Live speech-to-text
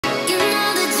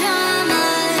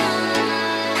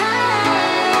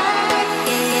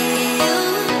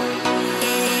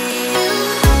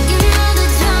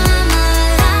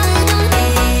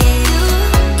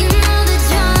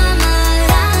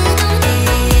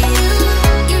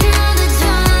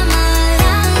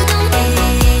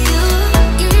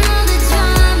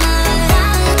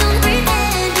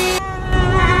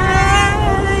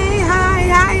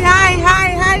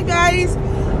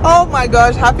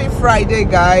gosh, happy Friday,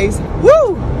 guys.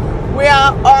 Woo! We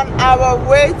are on our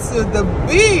way to the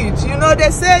beach. You know, they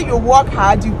say you work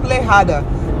hard, you play harder.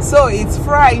 So it's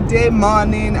Friday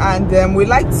morning, and we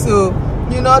like to,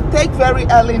 you know, take very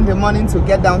early in the morning to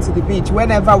get down to the beach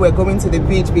whenever we're going to the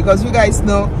beach, because you guys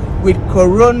know with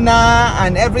Corona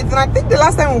and everything, I think the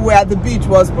last time we were at the beach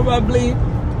was probably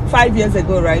 5 years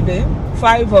ago, right, babe?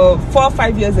 4 or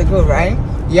 5 years ago, right?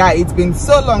 Yeah, it's been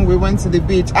so long we went to the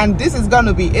beach, and this is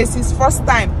gonna be Ace's first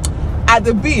time at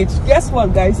the beach. Guess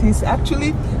what, guys? He's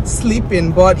actually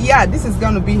sleeping, but yeah, this is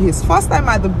gonna be his first time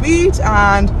at the beach,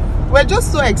 and we're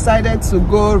just so excited to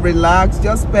go relax,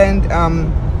 just spend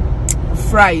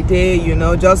Friday, you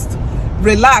know, just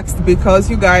relaxed, because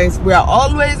you guys, we are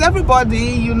always, everybody,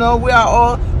 you know, we are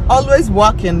all always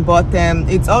working, but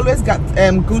it's always got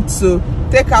good to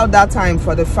take out that time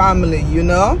for the family, you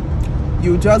know.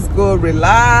 You just go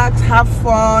relax, have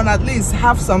fun, at least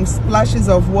have some splashes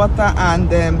of water,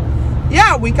 and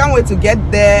yeah, we can't wait to get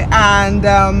there. And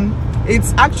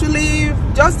it's actually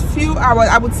just a few hours,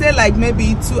 I would say like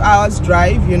maybe 2 hours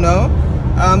drive, you know.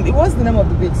 It was the name of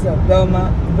the beach, so Belma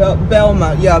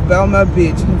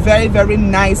Beach. Very, very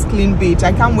nice, clean beach.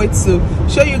 I can't wait to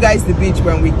show you guys the beach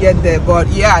when we get there. But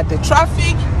yeah, the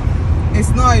traffic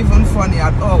is not even funny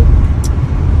at all.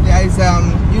 There is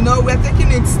you know, we're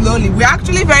taking it slowly. We're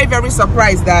actually very, very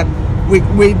surprised that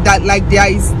that like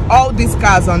there is all these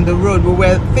cars on the road. We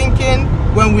were thinking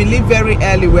when we leave very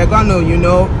early we're gonna, you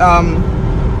know,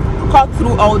 cut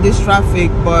through all this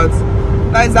traffic, but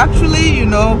there's actually, you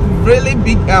know, really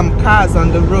big cars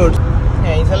on the road.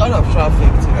 Yeah, it's a lot of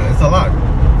traffic today. Yeah, it's a lot.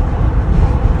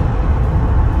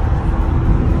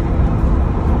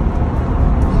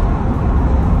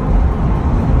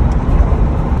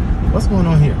 What's going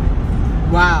on here?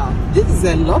 Wow, this is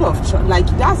a lot of like,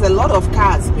 that's a lot of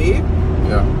cars, babe.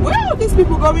 Yeah. Where are these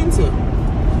people going to?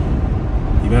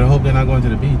 You better hope they're not going to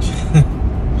the beach.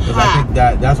 Because I think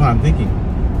that's what I'm thinking.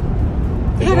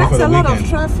 Yeah, that's a lot of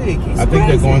traffic. I think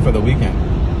they're going for the weekend.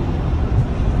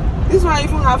 This one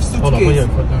even have suitcase. Hold on, put your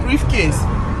foot down. Briefcase.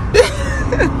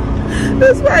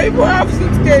 This one even have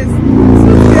suitcase.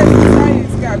 Suitcase inside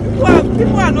his car.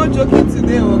 People are not joking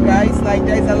today, oh guys. Like,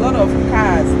 there's a lot of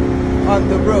cars on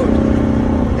the road.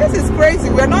 This is crazy.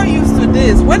 We're not used to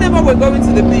this. Whenever we're going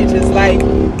to the beach, it's like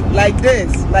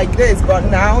this. But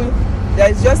now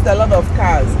there's just a lot of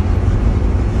cars.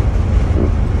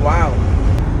 Wow.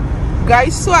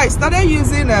 Guys, so I started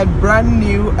using a brand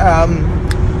new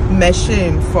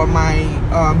machine for my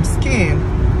skin,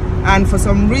 and for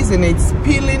some reason it's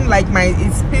peeling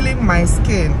my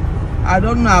skin. I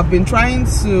don't know, I've been trying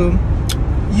to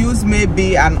use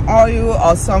maybe an oil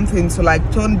or something to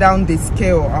like tone down the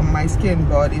scale on my skin,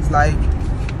 but it's like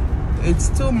it's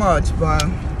too much. But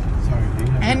sorry, do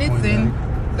you have anything,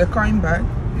 the coin bag,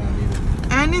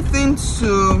 yeah, anything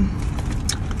to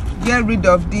get rid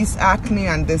of this acne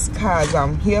and the scars,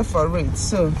 I'm here for it.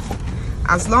 So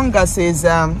as long as it's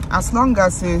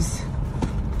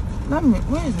let me,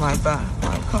 where is my bag,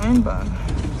 my coin bag?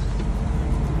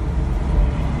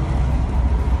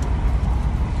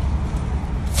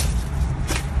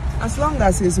 As long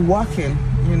as it's working,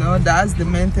 you know, that's the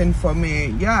main thing for me.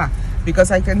 Yeah,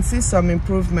 because I can see some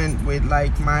improvement with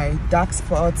like my dark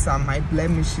spots and my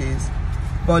blemishes,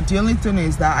 but the only thing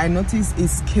is that I notice it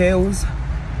scales.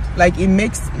 Like, it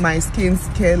makes my skin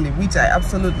scaly, which I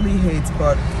absolutely hate.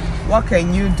 But what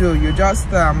can you do? You just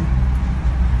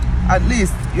at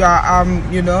least you are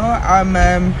you know,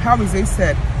 how is it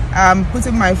said,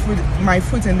 putting my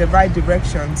foot in the right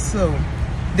direction. So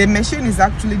the machine is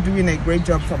actually doing a great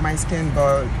job for my skin,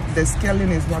 but the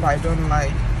scaling is what I don't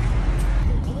like.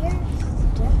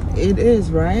 It is,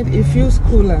 right? It feels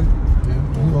cooler.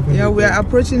 Yeah, we are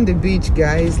approaching the beach,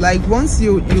 guys. Like, once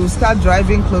you start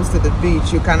driving close to the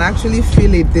beach, you can actually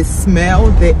feel it, the smell,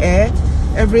 the air,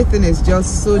 everything is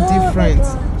just so different.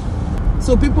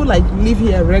 So people like live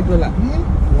here regular.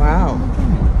 Wow,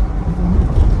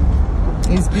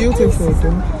 it's beautiful.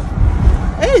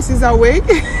 Ace is awake.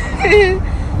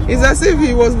 It's as if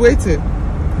he was waiting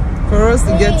for us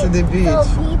to get to the beach.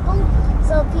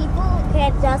 So people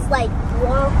can just like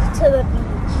walk to the beach.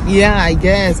 Yeah, I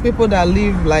guess people that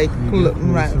live like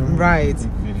right,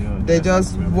 they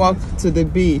just walk to the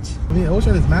beach. The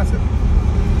ocean is massive.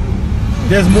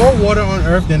 There's more water on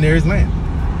Earth than there is land.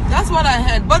 That's what I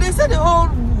heard, but they said the whole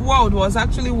world was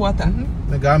actually water.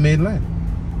 The God made land.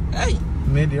 Hey, He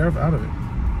made the earth out of it.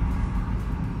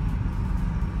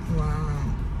 wow.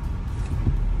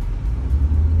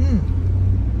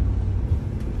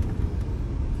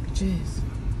 Jeez.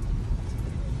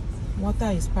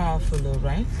 Water is powerful though,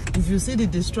 right? If you see the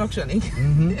destruction,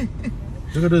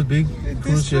 Look at those big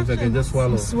cruise ships that can just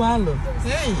swallow. Swallow.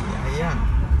 Hey, yeah.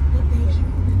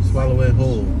 Swallow it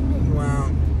whole. Wow.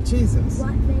 Jesus. It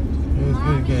was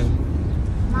good again.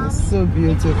 It's so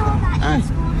beautiful. At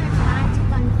school, they're trying to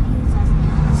confuse us.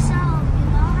 So, you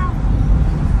know how we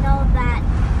know that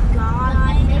God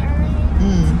made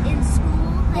Earth? In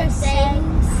school, they say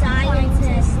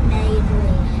scientists made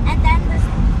Earth. And then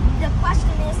the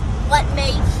question is, what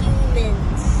made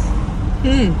humans?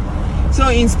 So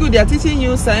in school, they are teaching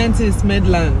you scientists made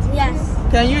land.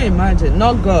 Yes. Can you imagine?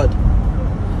 Not God.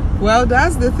 Well,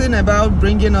 that's the thing about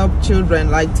bringing up children,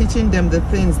 like teaching them the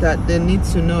things that they need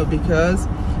to know, because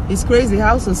it's crazy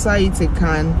how society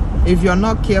can, if you're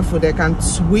not careful, they can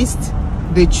twist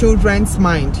the children's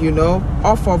mind, you know,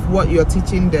 off of what you're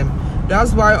teaching them.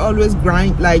 That's why I always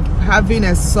grind, like having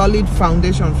a solid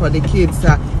foundation for the kids,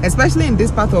 especially in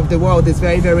this part of the world, is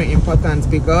very, very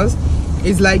important, because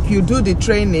it's like you do the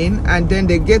training and then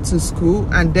they get to school,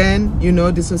 and then, you know,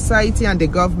 the society and the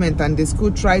government and the school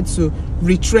try to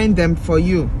retrain them for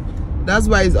you. That's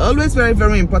why it's always very,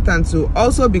 very important to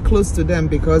also be close to them,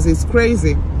 because it's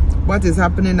crazy what is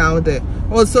happening out there.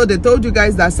 Also, they told you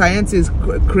guys that scientists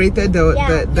created the Earth.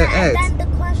 And then the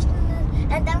question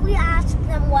is, and then we asked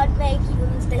them what made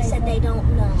humans. They said they don't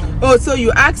know. Oh, so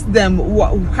you asked them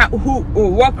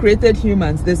what created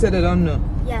humans? They said they don't know.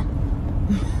 Yeah.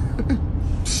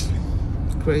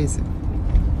 Crazy.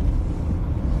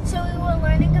 So we were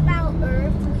learning about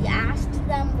Earth. We asked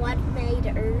them what made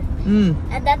Earth,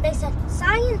 and then they said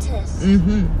scientists.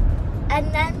 And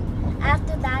then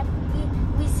after that,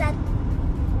 we said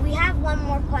we have one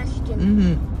more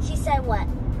question. She said what?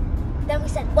 Then we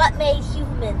said what made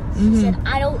humans? She said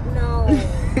I don't know.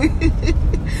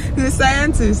 The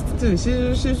scientist too.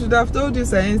 She should have told you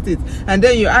scientists. And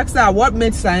then you asked her what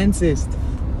made scientists.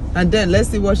 And then let's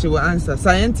see what she will answer.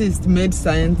 Scientists made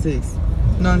scientists.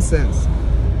 Nonsense.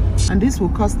 And this will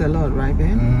cost a lot, right,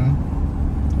 babe?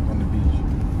 On the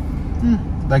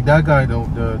beach. Like that guy, the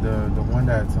one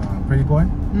that's Pretty Boy.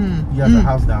 He has a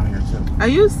house down here too. Are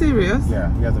you serious?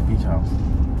 Yeah, he has a beach house.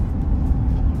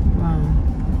 Wow.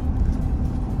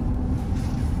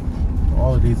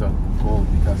 All of these are gold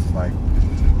because like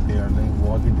they are like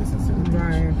walking distance to the beach.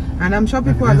 Right. And I'm sure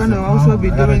people are going to also be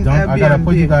doing Airbnb. I gotta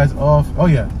put you guys off. Oh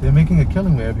yeah, they're making a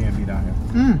killing with Airbnb down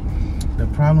here. The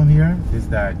problem here is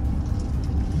that,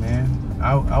 man,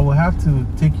 I will have to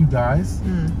take you guys,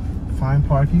 find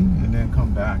parking, and then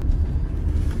come back.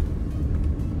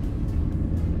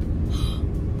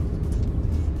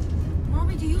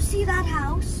 Mommy, do you see that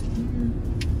house?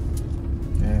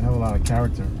 Yeah, they have a lot of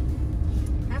character.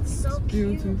 That's so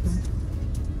cute. Beautiful.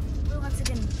 Once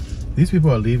again, These people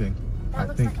are leaving. that I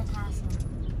looks think like a castle.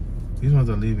 these ones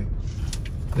are leaving.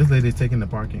 This lady's taking the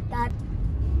parking.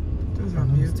 Those are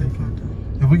beautiful.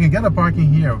 If we can get a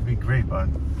parking here, it would be great, but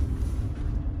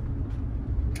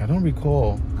I don't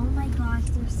recall. Oh my gosh,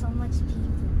 there's so much people.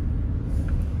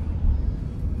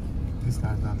 This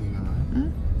guy's not leaving,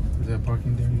 right? Is there a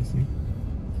parking there, you see?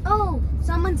 Oh,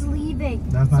 someone's leaving.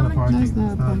 That's not a parking. That's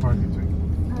not That's a not a parking thing.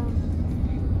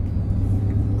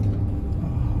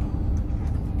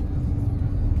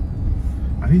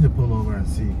 I need to pull over and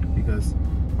see because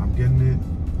I'm getting it.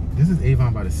 This is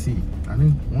Avon by the sea. I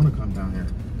didn't want to come down here.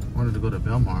 I wanted to go to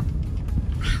Belmar.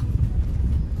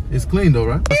 It's clean though,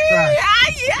 right? Yeah.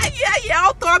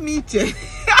 I'll throw me.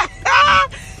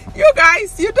 You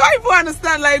guys, you don't even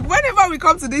understand. Like, whenever we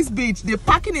come to this beach, the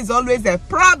parking is always a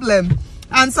problem.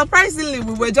 And surprisingly,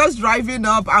 we were just driving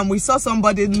up and we saw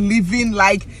somebody living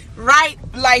like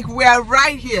we're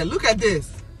right here. Look at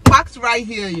this. Parked right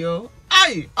here, yo.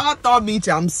 Hey,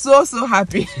 I'm so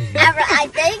happy. I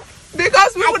think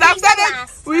because we would have started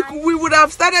we would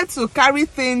have started to carry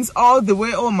things all the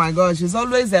way. Oh my gosh, it's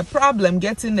always a problem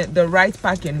getting the right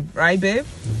parking, right, babe?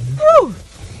 Woo!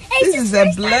 This is a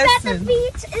blessing. At the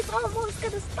beach, it's almost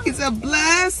gonna stop. It's a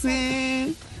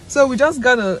blessing. So we just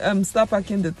gotta start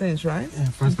packing the things, right? Yeah,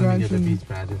 first let me get the beach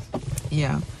badges.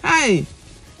 Yeah. Hey.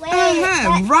 Wait,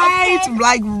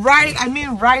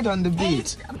 right on the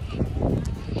beach.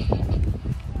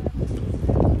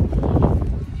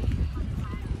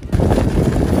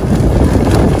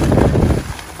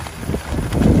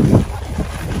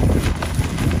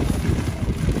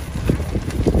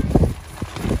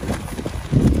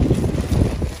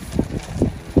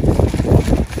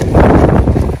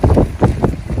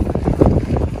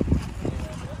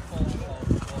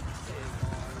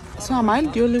 So am I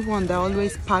the only one that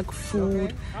always pack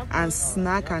food and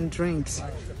snack and drinks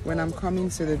when I'm coming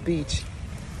to the beach?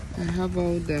 I have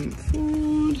all them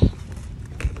food.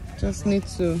 Just need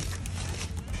to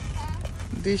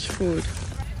dish food.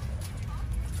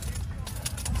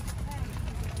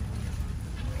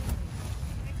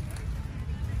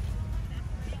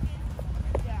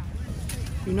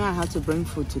 You know I have to bring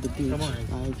food to the beach. Come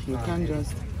on. Like, you can't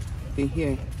just be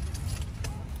here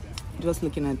just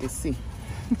looking at the sea.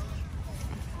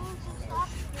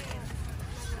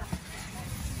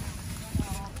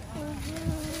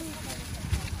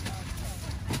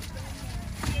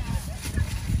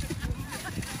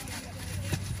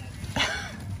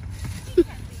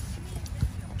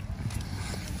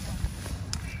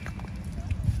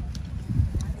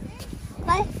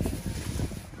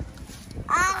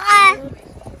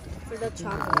 For the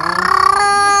chocolate.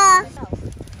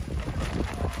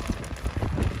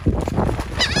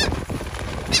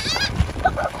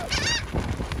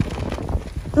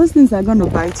 Those things are going to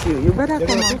bite you. You better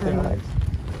come out and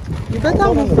you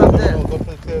better move from there.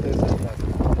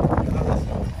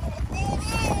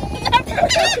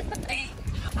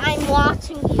 I'm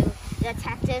watching you,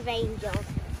 Detective Angel.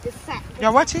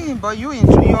 You're watching him, but you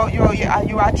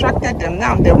attracted them.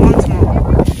 Now they want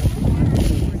more.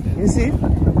 You see?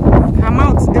 Her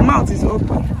mouth, the mouth is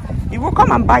open. He will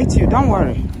come and bite you. Don't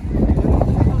worry.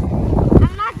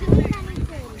 I'm not doing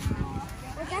anything.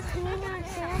 We're just doing our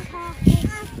Santa,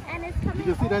 and it's coming. You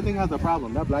can see that thing has a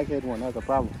problem. That black-head one has a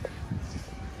problem.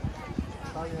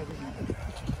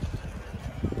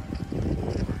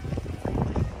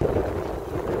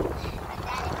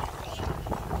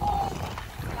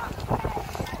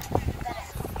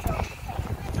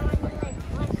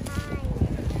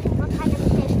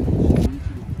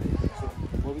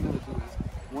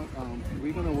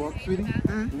 Sweetie,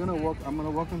 we're gonna walk. I'm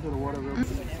gonna walk into the water real quick.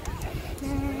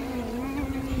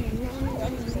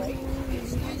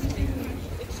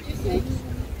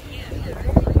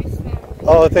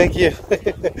 Oh, thank you.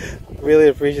 Really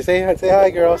appreciate it. Say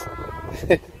hi, girls.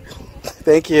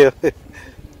 Thank you.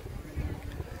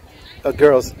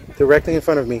 Girls, directly in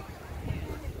front of me.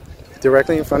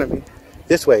 Directly in front of me.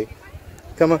 This way.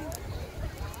 Come on.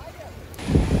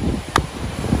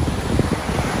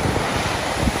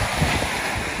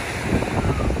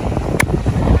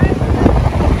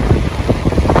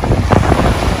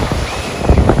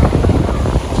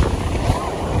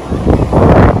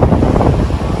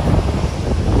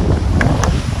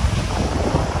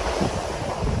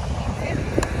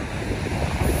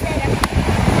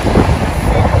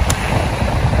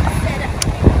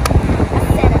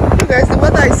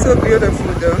 So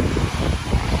beautiful though.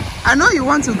 I know you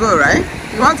want to go, right?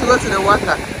 You want to go to the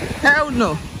water. Hell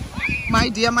no. My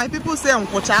dear, my people say at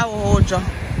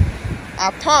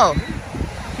all.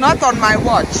 Not on my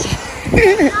watch.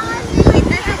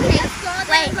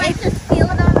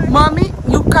 Mommy,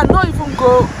 you cannot even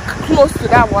go close to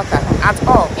that water at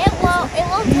all. It will.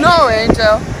 No,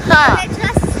 Angel. Ha.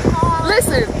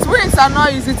 Listen, twins are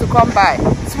not easy to come by.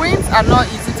 Twins are not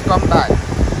easy to come by.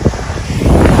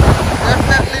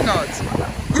 Definitely not.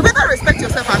 You better respect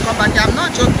yourself and come back here. I'm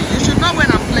not joking. You should know when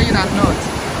I'm playing and not.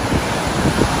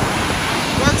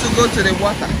 You want to go to the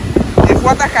water. If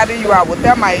water carry you, what will I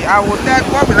tell my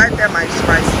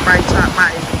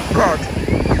God?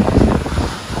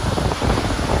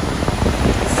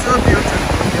 It's so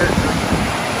beautiful here.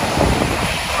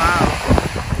 Wow.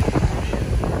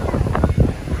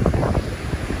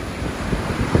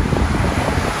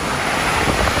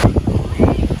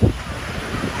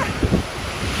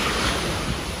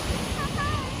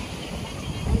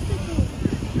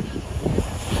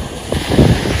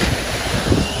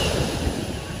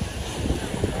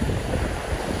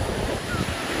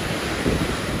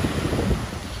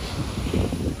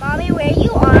 Mommy, where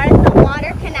you are, the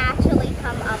water can actually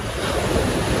come up.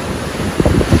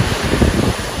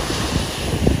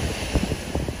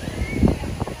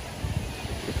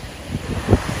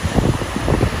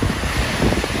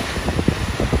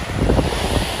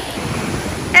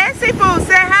 Hey, people,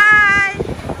 say hi.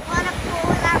 Want to pull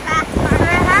with our backs on?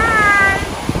 Say hi.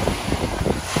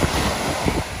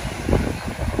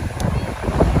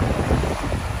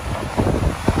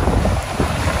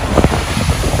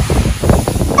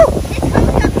 This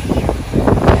comes up here.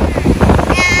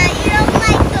 Yeah, you don't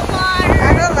like the water.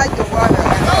 I don't like the water.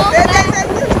 Oh, There's a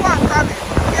huge one coming.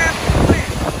 Yeah,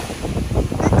 please.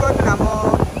 Big one, Namo.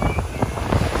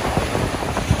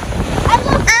 And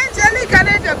look. Angelica,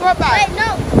 need to go back. Wait, no.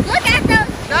 Look at those.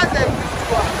 That's a huge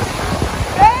one.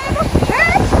 Hey,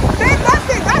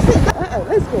 that's it.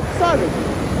 Let's go. Sorry.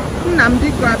 Namdi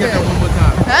grab Get that it. one more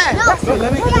time. Hey, No. that's it.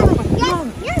 Let me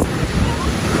Yes.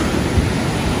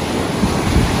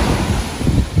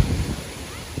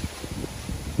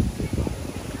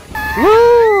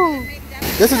 Woo!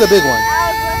 This is a big one.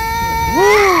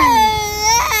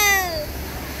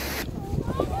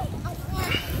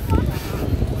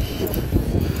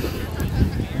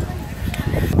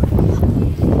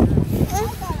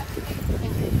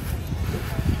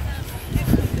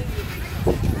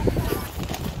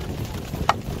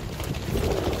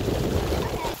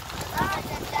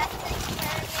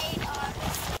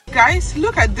 guys,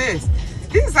 look at this.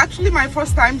 This is actually my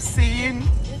first time seeing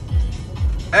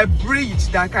a bridge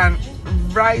that can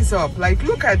rise up. Like,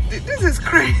 look at this. This is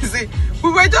crazy.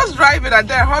 We were just driving and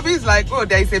then hubby's like, oh,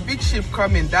 there is a big ship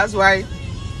coming. That's why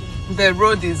the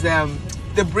road is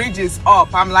the bridge is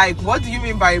up. I'm like, what do you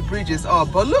mean by a bridge is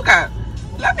up? But look at,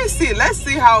 let's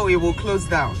see how it will close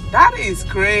down. That is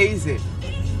crazy.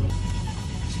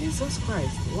 Jesus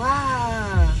Christ.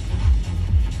 Wow.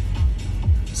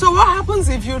 So what happens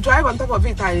if you drive on top of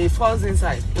it and it falls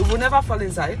inside? It will never fall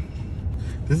inside.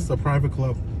 This is a private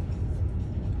club.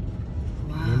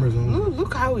 Wow.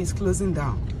 Look how it's closing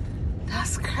down.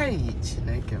 That's crazy.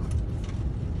 Like,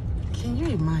 can you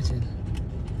imagine?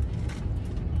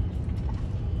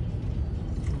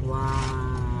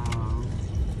 Wow.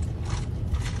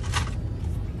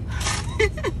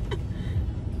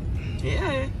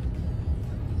 Yeah.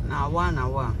 Now one.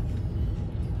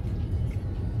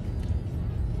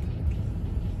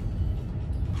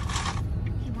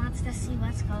 He wants to see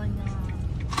what's going on.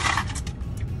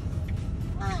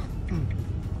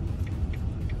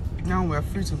 Now we're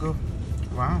free to go.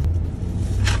 Wow.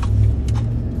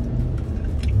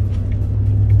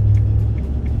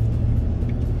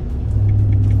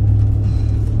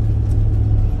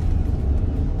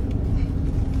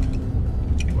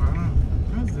 Wow,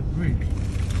 that's the bridge.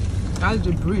 That's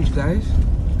the bridge, guys.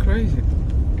 Crazy.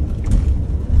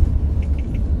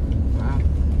 Wow.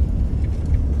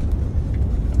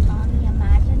 Mommy,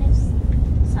 imagine if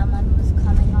someone was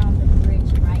coming on the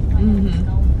bridge right when it was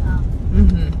going up.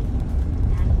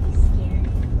 That'd be scary.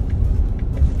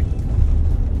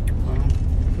 Wow.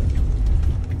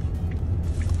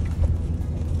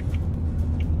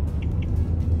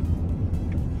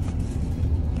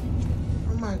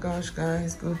 Oh my gosh,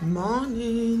 guys, good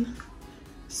morning.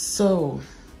 So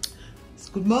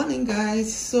good morning,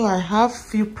 guys. So I have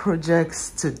few projects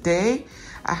today.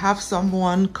 I have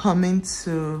someone coming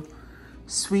to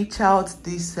switch out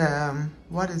this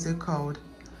what is it called,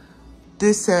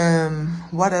 this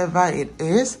whatever it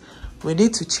is. We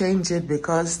need to change it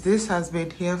because this has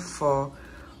been here for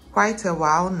quite a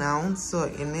while now, so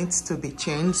it needs to be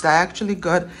changed. I actually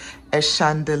got a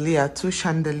chandelier, 2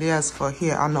 chandeliers for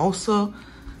here, and also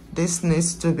this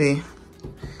needs to be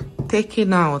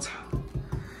taken out.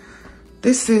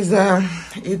 This is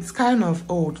it's kind of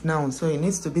old now, so it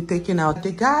needs to be taken out.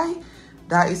 The guy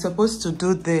that is supposed to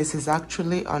do this is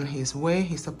actually on his way.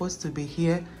 He's supposed to be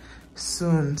here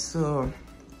soon. So,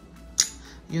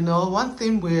 you know, one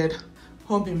thing with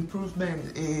home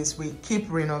improvement is we keep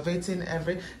renovating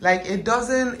it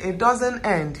doesn't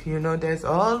end, you know. There's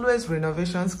always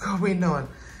renovations going on.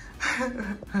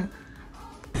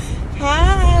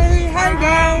 Hi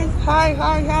guys.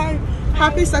 Hi.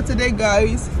 Happy Saturday,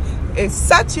 guys. It's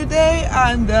Saturday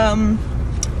and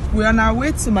we're on our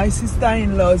way to my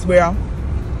sister-in-law's where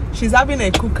she's having a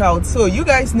cookout. So you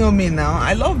guys know me now.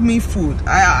 I love me food.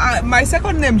 My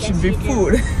second name should be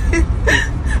food.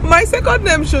 My second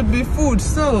name should be food.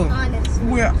 So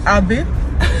we're Abby.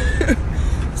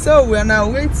 So we're on our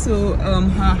way to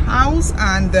her house,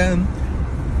 and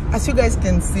as you guys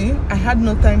can see, I had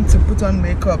no time to put on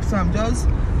makeup, so I'm just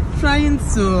trying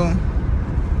to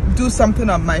do something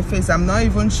on my face. I'm not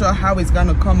even sure how it's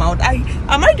gonna come out.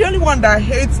 Am I the only one that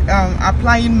hates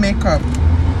applying makeup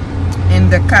in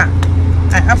the car?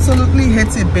 I absolutely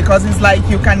hate it because it's like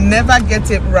you can never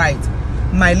get it right.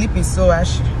 My lip is so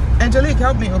ashy. Angelique,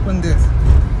 help me open this.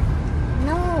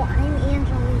 No, I'm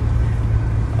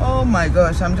Angelique. Oh my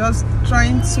gosh, I'm just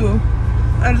trying to,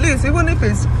 at least even if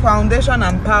it's foundation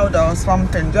and powder or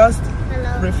something, just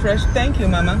refresh. Thank you,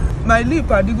 mama. My lip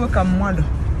adigo kamwado.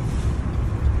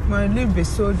 My lip is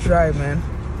so dry, man.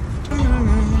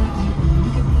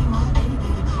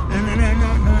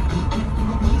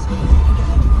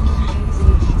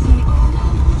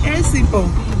 Hey, Sipo,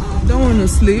 don't want to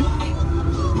sleep.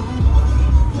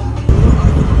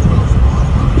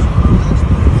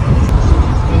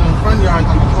 Front yard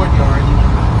and the courtyard.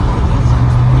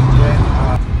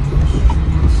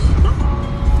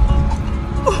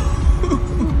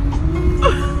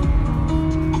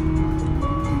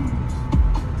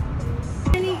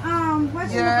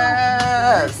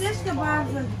 Yes. This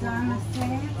kebabs are done, I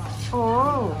think.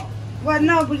 Oh. Well,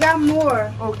 no, we got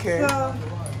more. Okay. So,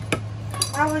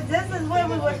 this is where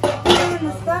we were doing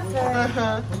the stuff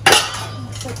at.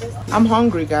 I'm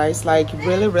hungry, guys. Like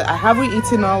really, I haven't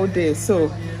eaten all day,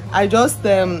 so I just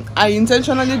I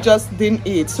intentionally just didn't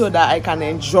eat so that I can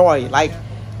enjoy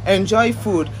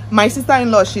food. My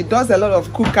sister-in-law, she does a lot of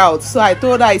cookouts, so I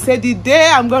told her, I said, the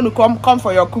day I'm going to come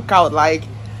for your cookout, like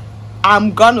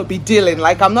I'm gonna be dealing.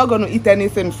 Like I'm not gonna eat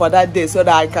anything for that day so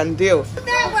that I can deal.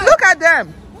 Look at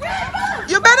them.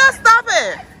 You better stop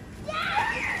it.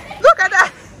 Look at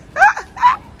that.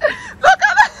 Look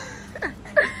at that.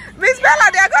 Miss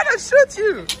Bella, they're going to shoot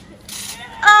you.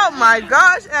 Oh my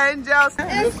gosh, angels.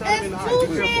 It's 2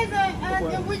 chairs.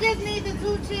 We just need the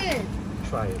 2 chairs.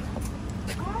 Try it.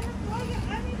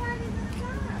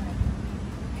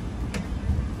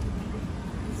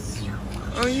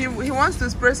 Oh, he wants to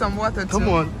spray some water too. Come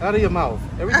on, out of your mouth.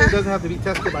 Everything doesn't have to be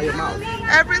tested by your mouth.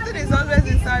 Everything is always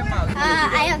inside mouth.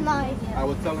 I have no idea. I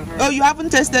was telling her. Oh, you haven't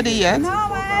tested it yet? No,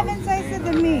 I haven't tasted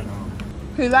the meat.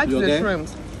 He likes You the okay?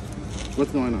 shrimps.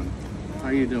 What's going on? How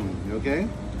are you doing? You okay?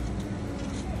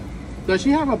 Does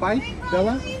she have a bite,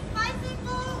 Bella?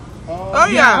 Oh,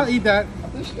 yeah. I'll eat that.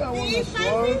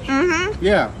 Mm-hmm.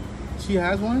 Yeah. She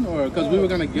has one, or because we were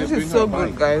gonna get. This is so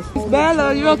good, guys.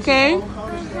 Bella, you okay?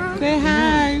 Say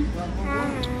hi.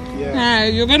 Yeah. Hi.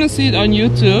 You're gonna see it on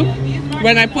YouTube.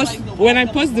 When I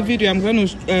post the video, I'm gonna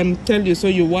tell you so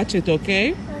you watch it.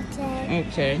 Okay?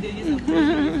 Okay.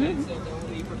 Okay.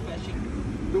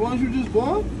 The ones you just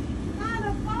bought? No,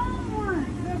 the foam one.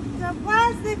 The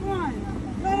plastic one.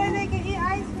 So that they can eat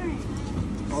ice cream.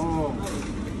 Oh.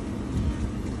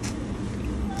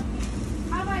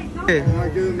 I'm like, no. Hey. Oh my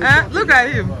goodness. Look at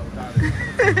him.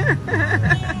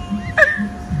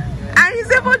 And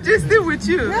he's able to stay with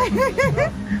you.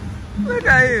 Look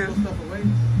at him.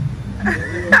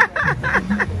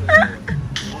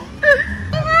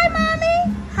 Hi, mommy.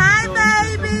 Hi,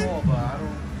 baby.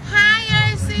 Hi,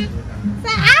 Elsie.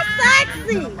 I'm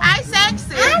sexy. Hi,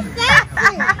 sexy.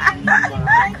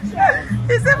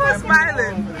 He's even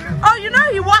smiling. Oh, you know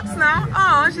he walks now.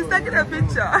 Oh, she's taking a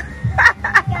picture.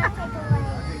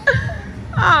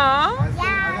 Oh,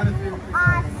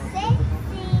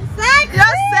 Sexy.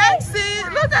 you're sexy.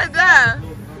 Look at that.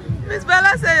 Miss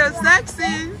Bella said you're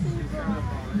sexy.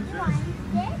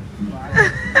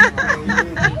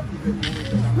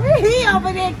 He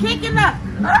over there kicking up.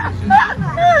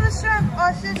 The shrimp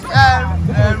or shish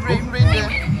Ring the.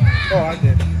 Oh, I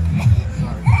did.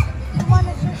 You want a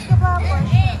shish kebab or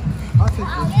I'll take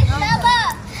this.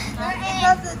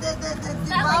 because the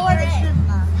devour the shrimp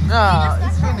now. No,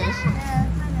 it's finished.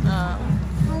 No,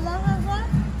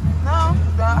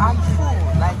 I'm full.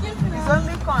 Like, it's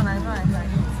only corn. I know I can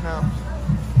eat now.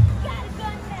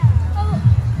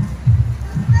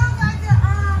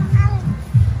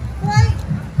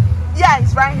 Yeah,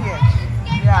 it's right here.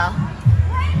 Yeah.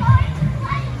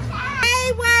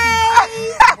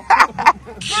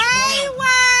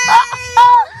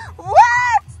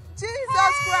 What?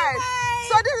 Jesus Christ.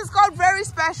 So this is called very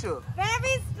special.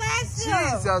 Very special.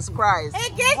 Jesus Christ.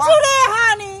 It gets you there,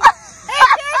 honey. It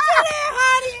gets you there,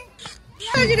 honey.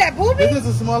 Show you that booby? This is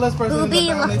the smallest person Booby, in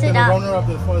the family lift and it the up. runner-up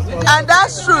in the first. And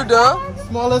that's true though.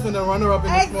 Smallest and the runner-up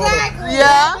in the smallest. Exactly.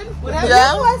 Yeah. You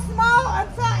Yeah. was small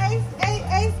until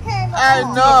Ace came I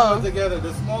along. know. Together,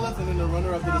 the smallest and then the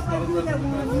runner-up to the smallest person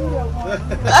in the family.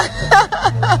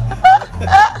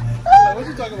 What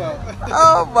you talking about?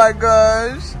 Oh my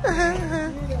gosh.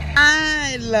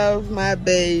 I love my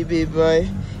baby boy.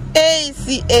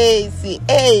 AC,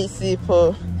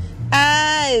 po.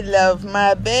 I love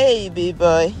my baby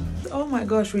boy. Oh my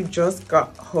gosh, we just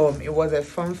got home. It was a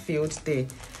fun-filled day.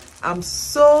 I'm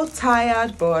so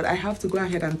tired, but I have to go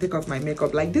ahead and take off my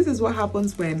makeup. Like, this is what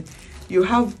happens when you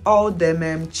have all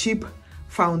them cheap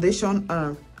foundation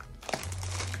on.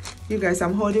 You guys,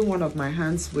 I'm holding one of my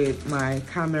hands with my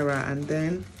camera, and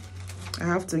then I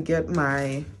have to get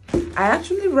my... I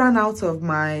actually ran out of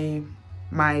my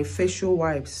facial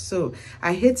wipes, so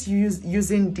I hate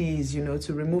using these, you know,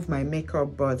 to remove my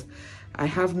makeup, but I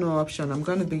have no option. I'm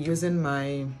going to be using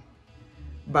my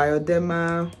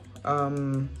Bioderma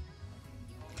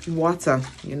water,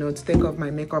 you know, to take off my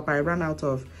makeup. I ran out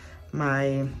of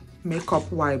my makeup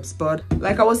wipes, but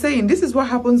like I was saying, this is what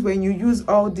happens when you use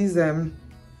all these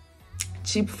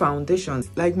cheap foundations.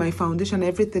 Like my foundation,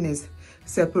 everything is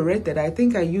separated. I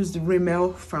think I used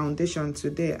Rimmel foundation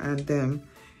today, and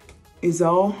it's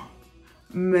all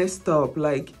messed up.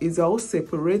 Like, it's all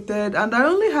separated, and I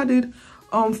only had it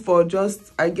on for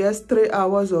just, I guess, 3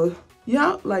 hours, or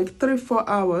yeah, like 3-4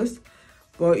 hours,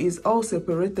 but it's all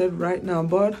separated right now.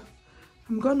 But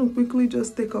I'm gonna quickly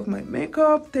just take off my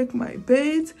makeup, take my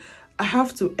bath. I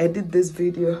have to edit this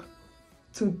video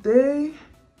today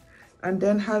and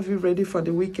then have it ready for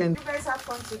the weekend. You guys have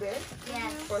fun today?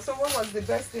 Yes. So what was the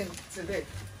best thing today?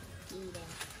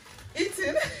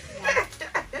 Eating? Yeah.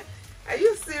 Are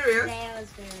you serious? Today I was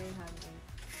very hungry.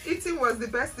 Eating was the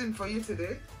best thing for you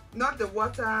today? Not the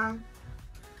water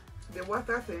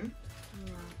thing?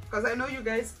 No. Because I know you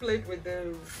guys played with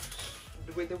the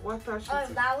water shooting. Oh,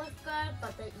 that was good,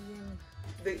 but the eating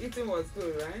The eating was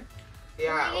good, right?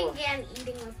 Yeah. Playing and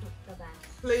eating was the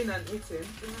best. Playing and eating.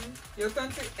 Mm-hmm. Your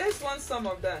country Ace wants some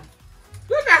of that.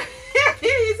 Look at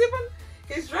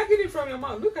he's dragging it from your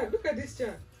mouth. Look at this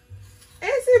child.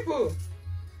 Ace,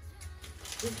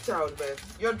 this child, babe.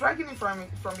 You're dragging it from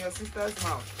your sister's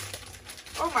mouth.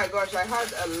 Oh my gosh, I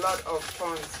had a lot of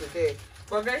fun today.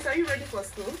 But guys, are you ready for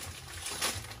school?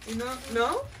 You know,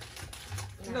 no.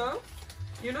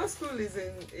 You know, school is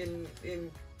in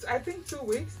I think 2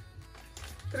 weeks,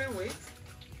 3 weeks,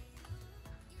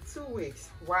 2 weeks.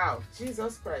 Wow,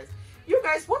 Jesus Christ! You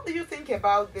guys, what do you think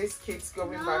about these kids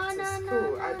going back to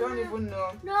school? I don't even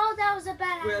know. No, that was a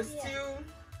bad We're idea.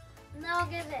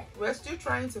 We're still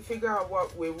trying to figure out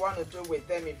what we want to do with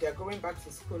them, if they're going back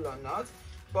to school or not.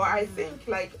 But I think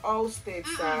like all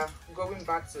states are going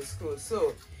back to school,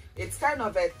 so it's kind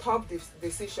of a tough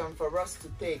decision for us to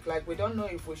take. Like, we don't know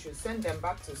if we should send them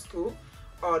back to school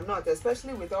or not,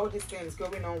 especially with all these things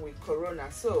going on with Corona.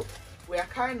 So we are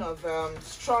kind of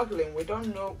struggling. We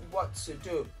don't know what to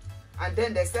do. And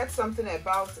then they said something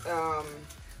about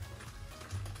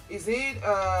is it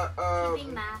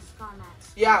keeping masks on at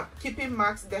school. Yeah, keeping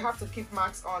masks. They have to keep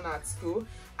masks on at school.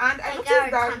 And I like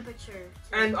noticed that temperature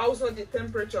too. And also the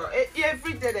temperature.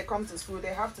 Every day they come to school,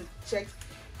 they have to check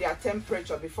their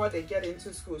temperature before they get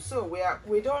into school. So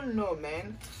we don't know,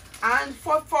 man. And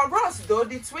for us though,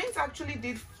 the twins actually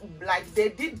did, like, they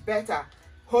did better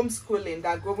homeschooling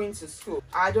than going to school.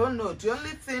 I don't know. The only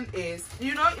thing is,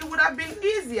 you know, it would have been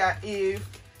easier if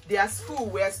their school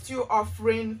were still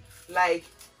offering, like,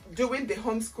 doing the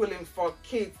homeschooling for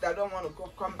kids that don't want to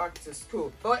come back to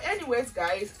school. But anyways,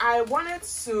 guys, I wanted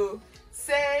to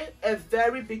say a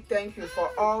very big thank you for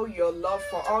all your love,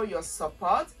 for all your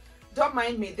support. Don't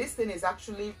mind me, this thing is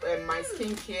actually my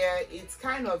skincare. It's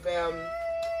kind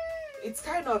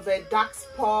of a dark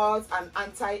spot and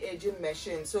anti-aging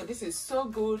machine. So this is so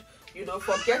good, you know,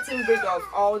 for getting rid of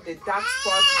all the dark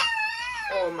spots.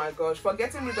 Oh my gosh, for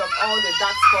getting rid of all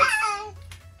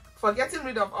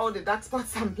the dark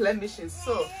spots, and blemishes.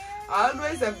 So I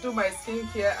always do my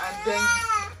skincare, and then,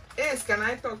 Ace, can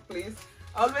I talk please?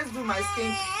 I always do my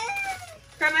skin.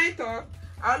 Can I talk?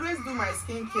 I always do my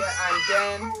skincare and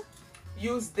then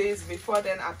use this before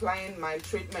then applying my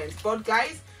treatment. But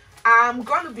guys, I'm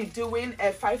gonna be doing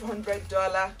a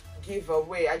 $500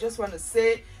 giveaway. I just want to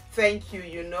say thank you.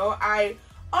 You know, I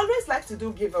always like to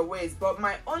do giveaways, but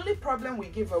my only problem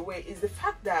with giveaway is the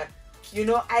fact that, you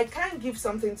know, I can't give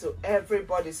something to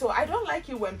everybody. So I don't like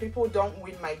it when people don't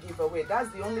win my giveaway. That's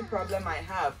the only problem I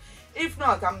have. If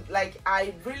not, I'm like,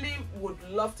 I really would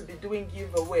love to be doing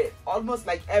giveaway almost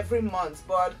like every month,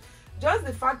 but just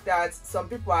the fact that some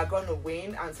people are gonna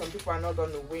win and some people are not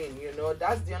gonna win, you know,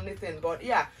 that's the only thing. But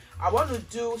yeah, I want to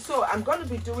do, so I'm gonna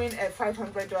be doing a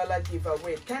 $500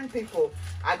 giveaway. 10 people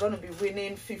are gonna be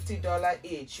winning $50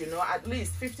 each. You know, at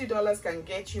least $50 can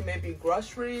get you maybe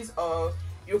groceries, or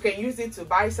you can use it to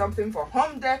buy something for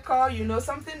home decor, you know,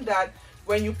 something that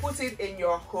when you put it in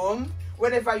your home,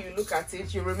 whenever you look at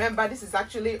it, you remember this is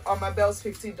actually Omabelle's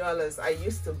 $50. I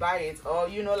used to buy it. Or,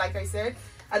 you know, like I said,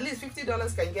 at least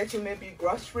 $50 can get you maybe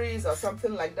groceries or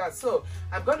something like that. So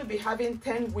I'm going to be having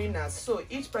 10 winners. So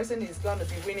each person is going to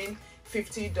be winning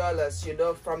 $50, you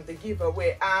know, from the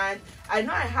giveaway. And I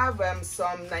know I have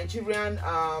some Nigerian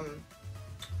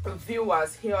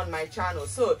viewers here on my channel.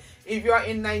 So if you are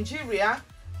in Nigeria,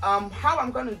 how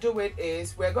I'm going to do it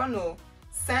is we're going to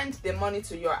send the money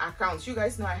to your account. You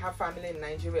guys know I have family in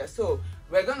Nigeria, so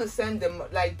we're going to send them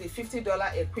like the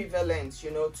 $50 equivalent, you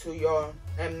know, to your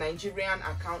Nigerian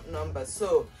account number,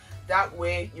 so that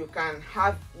way you can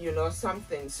have, you know,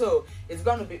 something. So it's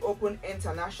going to be open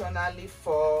internationally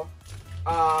for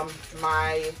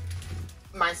my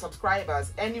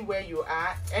subscribers, anywhere you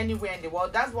are, anywhere in the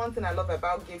world. That's one thing I love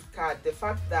about gift card, the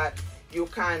fact that you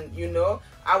can, you know,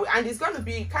 and it's going to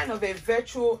be kind of a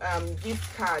virtual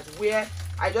gift card where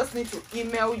I just need to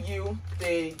email you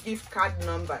the gift card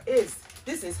number.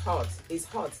 This is hot. It's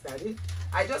hot, Daddy.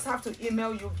 I just have to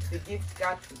email you the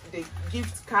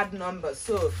gift card number,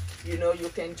 so you know you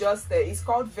can just it's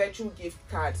called virtual gift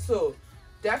card. So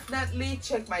definitely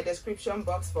check my description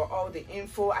box for all the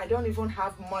info. I don't even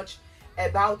have much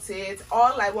about it.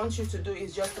 All I want you to do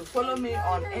is just to follow me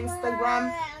on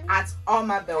Instagram at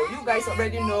Omabelle. You guys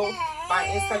already know my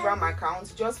Instagram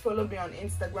account. Just follow me on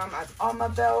Instagram at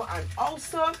Omabelle, and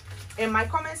also in my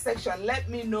comment section let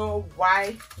me know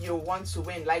why you want to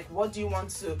win, like what do you want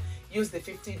to use the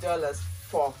 $50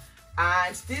 for.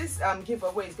 And this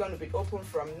giveaway is going to be open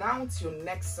from now till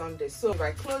next Sunday. So if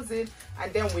I close it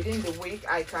and then within the week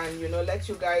I can, you know, let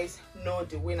you guys know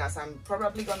the winners. I'm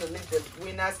probably going to leave the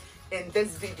winners in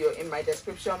this video in my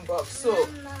description box. So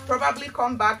probably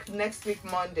come back next week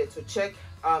Monday to check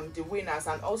the winners,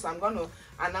 and also I'm going to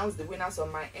announce the winners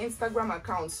on my Instagram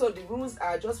account. So the rules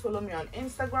are just follow me on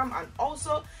Instagram, and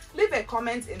also leave a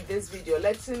comment in this video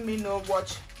letting me know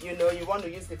what you want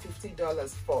to use the $50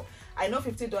 for. I know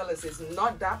 $50 is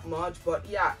not that much, but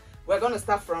yeah, we're going to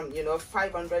start from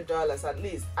 $500 at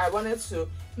least. I wanted to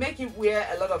make it where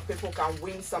a lot of people can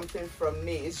win something from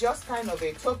me. It's just kind of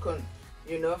a token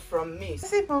from me.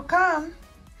 People come.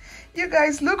 You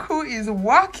guys, look who is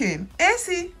walking.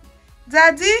 Essie,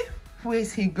 Daddy, where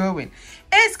is he going?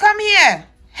 Ace, come here.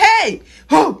 Hey,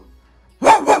 whoa,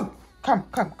 whoa, whoa. Come.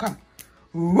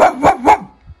 Whoa, whoa, whoa.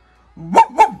 Whoa,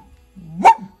 whoa,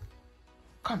 whoa.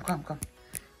 Come. Whoa,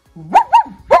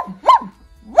 whoa, whoa, whoa,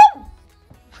 whoa.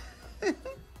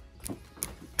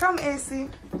 Come, Essie.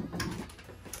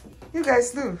 You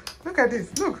guys, look at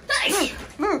this. Look.